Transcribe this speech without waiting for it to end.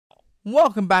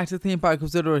Welcome back to Theme Park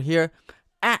Visitor here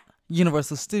at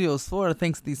Universal Studios Florida.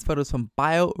 Thanks to these photos from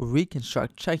Bio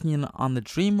Reconstruct, checking in on the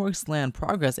Dreamworks land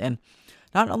progress. And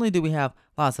not only do we have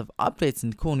lots of updates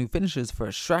and cool new finishes for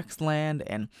Shrek's land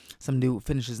and some new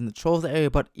finishes in the Trolls area,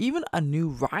 but even a new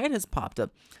ride has popped up.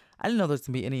 I didn't know there's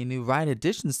going to be any new ride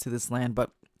additions to this land,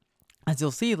 but as you'll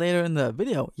see later in the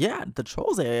video, yeah, the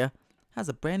Trolls area has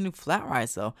a brand new flat ride,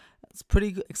 so it's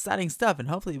pretty exciting stuff, and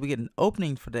hopefully we get an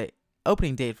opening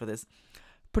date for this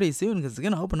pretty soon, because it's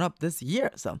gonna open up this year.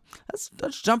 So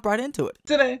let's jump right into it.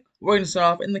 Today we're gonna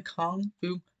start off in the Kung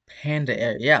Fu Panda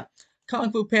area. Yeah,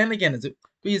 Kung Fu Panda again is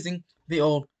using the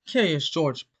old Curious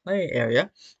George play area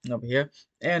over here,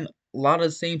 and a lot of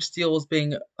the same steel is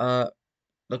being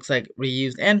looks like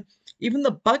reused, and even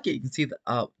the bucket, you can see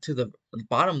to the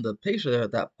bottom of the picture there,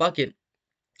 that bucket,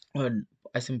 when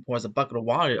I assume pours a bucket of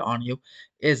water on you,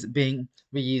 is being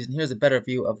reused. And here's a better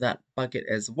view of that bucket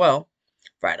as well.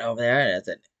 Right over there, as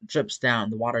it drips down,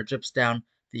 the water drips down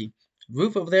the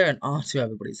roof over there and onto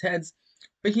everybody's heads.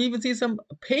 But you can even see some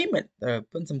pavement. They're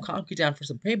putting some concrete down for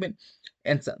some pavement,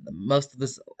 and so most of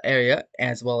this area,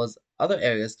 as well as other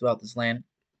areas throughout this land,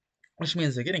 which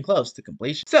means they're getting close to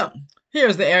completion. So,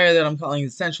 here's the area that I'm calling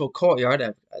the Central Courtyard,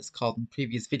 as called in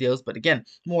previous videos, but again,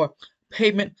 more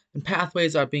pavement and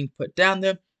pathways are being put down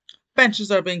there.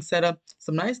 Benches are being set up.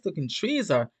 Some nice looking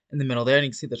trees are in the middle there, and you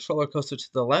can see the roller coaster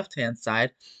to the left-hand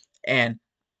side, and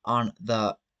on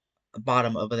the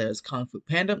bottom over there is Kung Fu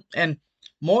Panda, and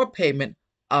more pavement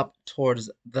up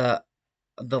towards the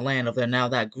land over there. Now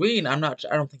that green, I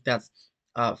don't think that's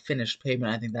finished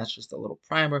pavement. I think that's just a little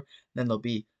primer. Then there'll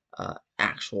be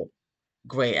actual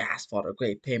gray asphalt or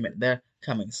gray pavement there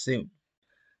coming soon.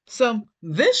 So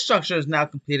this structure is now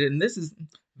completed, and this is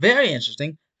very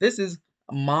interesting. This is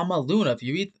Mama Luna. If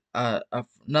you read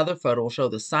another photo, will show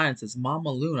the sign that says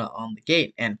Mama Luna on the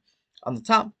gate, and on the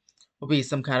top will be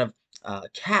some kind of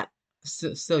cat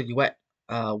silhouette,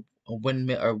 a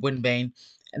windmill or windbane,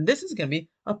 and this is going to be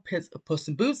a Puss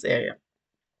in Boots area.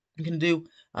 You can do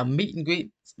a meet and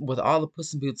greet with all the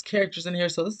Puss in Boots characters in here,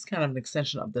 so this is kind of an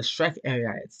extension of the Shrek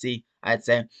area, I'd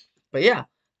say. But yeah,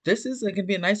 this is going to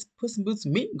be a nice Puss in Boots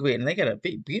meet and greet, and they got a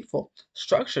beautiful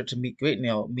structure to meet greet, and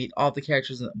you'll meet all the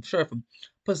characters, I'm sure, from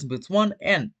Puss in Boots 1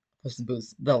 and Puss in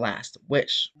Boots The Last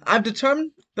Wish. I've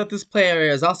determined that this play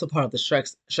area is also part of the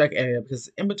Shrek area, because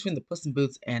in between the Puss in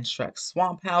Boots and Shrek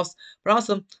Swamp House, but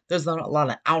also there's a lot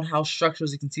of outhouse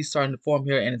structures you can see starting to form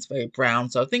here, and it's very brown,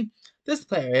 so I think this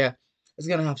play area is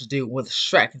going to have to do with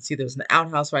Shrek. And see, there's an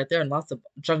outhouse right there and lots of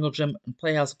jungle gym and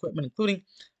playhouse equipment, including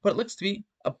what looks to be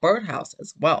a birdhouse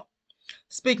as well.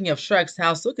 Speaking of Shrek's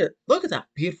house, look at that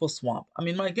beautiful swamp. I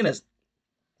mean, my goodness,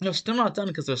 they're still not done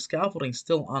because there's scaffolding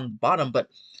still on the bottom, but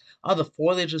all the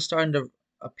foliage is starting to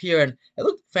appear, and it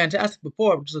looked fantastic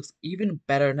before, but it just looks even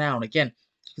better now. And again,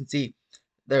 you can see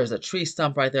there's a tree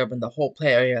stump right there, but in the whole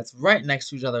play area, it's right next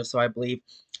to each other, so I believe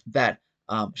that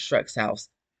Shrek's house,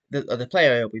 the play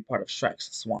area, will be part of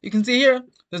Shrek's swamp. You can see here,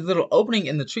 there's a little opening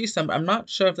in the tree stump. I'm not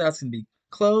sure if that's going to be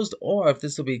closed or if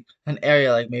this will be an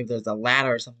area like maybe there's a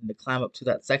ladder or something to climb up to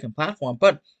that second platform,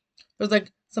 but there's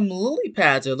like some lily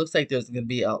pads. It looks like there's going to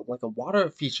be like a water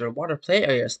feature, a water play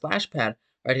area, a splash pad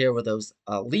right here where those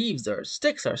leaves or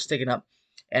sticks are sticking up,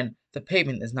 and the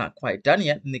pavement is not quite done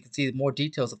yet, and you can see more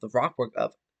details of the rockwork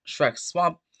of Shrek's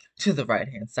swamp to the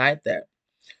right-hand side there.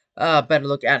 Better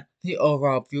look at the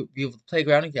overall view of the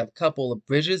playground. You have a couple of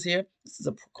bridges here. This is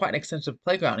quite an extensive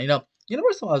playground. You know,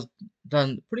 Universal has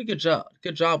done a pretty good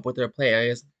job with their play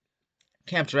areas.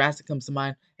 Camp Jurassic comes to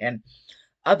mind, and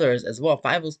others as well.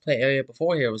 Five's play area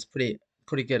before here was pretty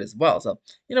good as well. So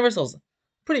Universal's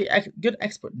pretty good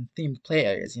expert in themed play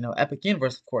areas. You know, Epic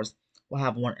Universe, of course, will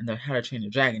have one in their How to Train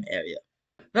Your Dragon area.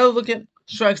 Another look at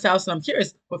Shrek's house, and I'm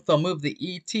curious if they'll move the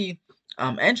ET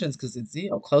entrance, because it's, you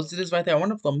know, closed it is right there. I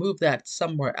wonder if they'll move that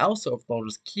somewhere else or if they'll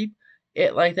just keep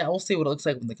it like that. We'll see what it looks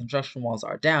like when the construction walls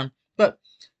are down. But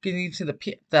you can see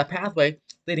the pathway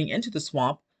leading into the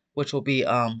swamp, which will be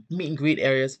meet and greet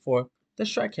areas for the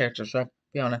Shrek characters, Shrek,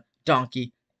 Fiona,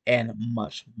 Donkey, and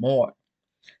much more.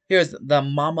 Here's the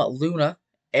Mama Luna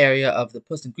area of the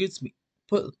Puss in Boots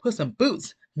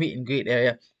meet and greet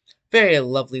area. Very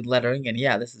lovely lettering, and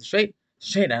yeah, this is straight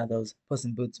out of those Puss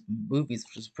in Boots movies,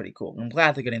 which is pretty cool. I'm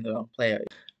glad they're getting their own play area.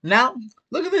 Now,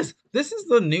 look at this. This is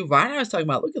the new ride I was talking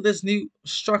about. Look at this new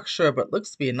structure, but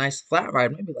looks to be a nice flat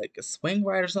ride, maybe like a swing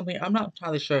ride or something. I'm not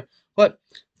entirely sure what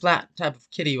flat type of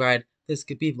kiddie ride this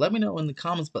could be. Let me know in the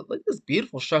comments, but look at this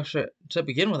beautiful structure to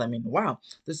begin with. I mean, wow,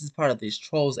 this is part of these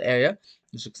trolls area,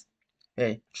 which looks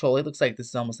very trolly. It looks like this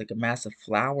is almost like a massive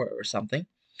flower or something.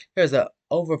 Here's an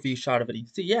overview shot of it. You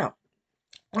can see, yeah,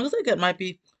 it looks like it might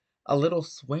be a little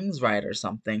swings ride or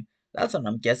something. That's what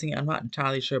I'm guessing. I'm not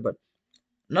entirely sure, but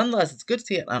nonetheless, it's good to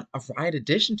see a ride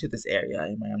addition to this area. I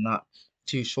mean, I'm not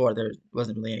too sure. There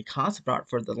wasn't really any concept art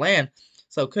for the land,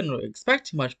 so couldn't really expect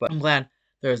too much, but I'm glad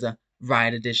there's a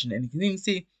ride addition. And you can even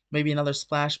see maybe another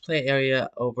splash play area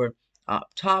over up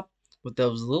top with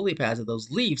those lily pads or those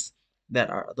leaves that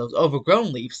are those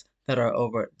overgrown leaves that are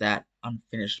over that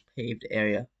unfinished paved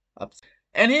area up.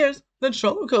 And here's the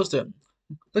roller coaster.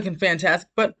 Looking fantastic,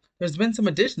 but there's been some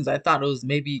additions. I thought it was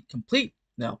maybe complete.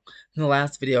 No, in the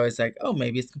last video I was like, oh,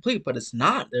 maybe it's complete, but it's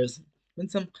not. There's been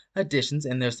some additions,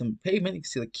 and there's some pavement. You can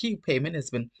see the cube pavement has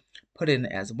been put in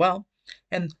as well,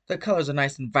 and the colors are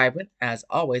nice and vibrant as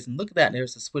always. And look at that,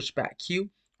 there's a switchback cube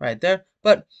right there.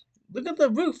 But look at the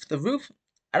roof. The roof,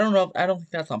 I don't know. I don't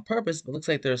think that's on purpose, but it looks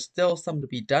like there's still some to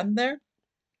be done there,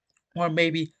 or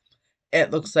maybe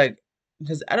it looks like,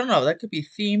 because I don't know, that could be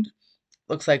themed.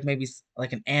 Looks like maybe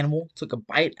like an animal took a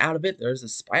bite out of it. There's a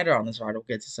spider on this ride we'll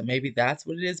get to, so maybe that's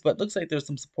what it is. But looks like there's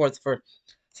some supports for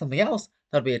something else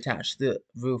that'll be attached to the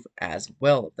roof as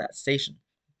well of that station.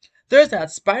 There's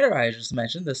that spider I just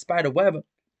mentioned, the spider web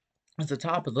at the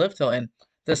top of the lift hill, and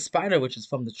the spider, which is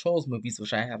from the Trolls movies,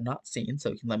 which I have not seen,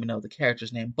 so you can let me know the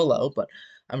character's name below, but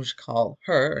I'm just call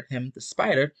her or him the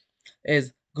spider,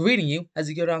 is greeting you as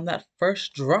you go down that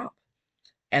first drop.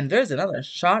 And there's another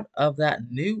shot of that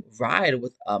new ride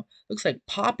with looks like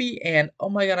Poppy and, oh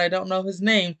my god, I don't know his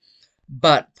name,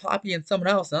 but Poppy and someone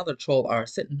else, another troll, are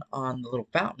sitting on the little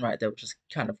fountain right there, which is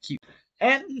kind of cute.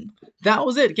 And that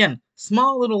was it. Again,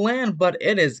 small little land, but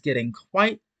it is getting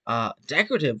quite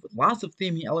decorative with lots of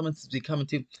theming elements as we come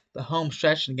into the home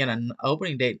stretch. And again, an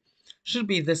opening date should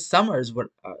be this summer is what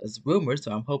is rumored,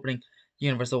 so I'm hoping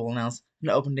Universal will announce an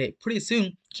open date pretty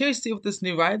soon. Curious to see what this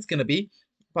new ride is going to be.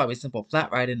 Probably a simple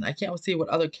flat ride, and I can't wait to see what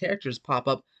other characters pop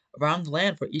up around the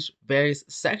land for each various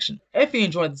section. If you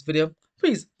enjoyed this video,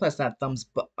 please press that thumbs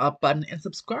up button and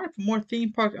subscribe for more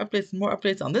theme park updates and more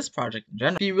updates on this project in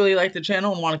general. If you really like the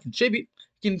channel and want to contribute,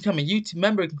 you can become a YouTube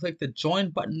member. You can click the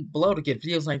join button below to get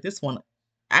videos like this one,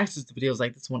 access to videos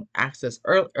like this one, access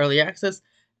early access,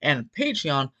 and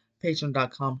Patreon,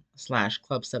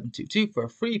 patreon.com/club722 for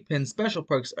free pins, special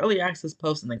perks, early access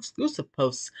posts, and exclusive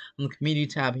posts on the community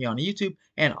tab here on YouTube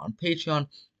and on Patreon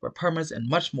for permits and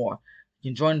much more. You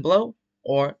can join below,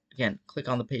 or again, click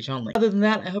on the Patreon link. Other than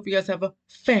that, I hope you guys have a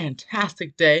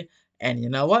fantastic day, and you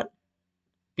know what?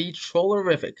 Be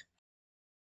trollerific.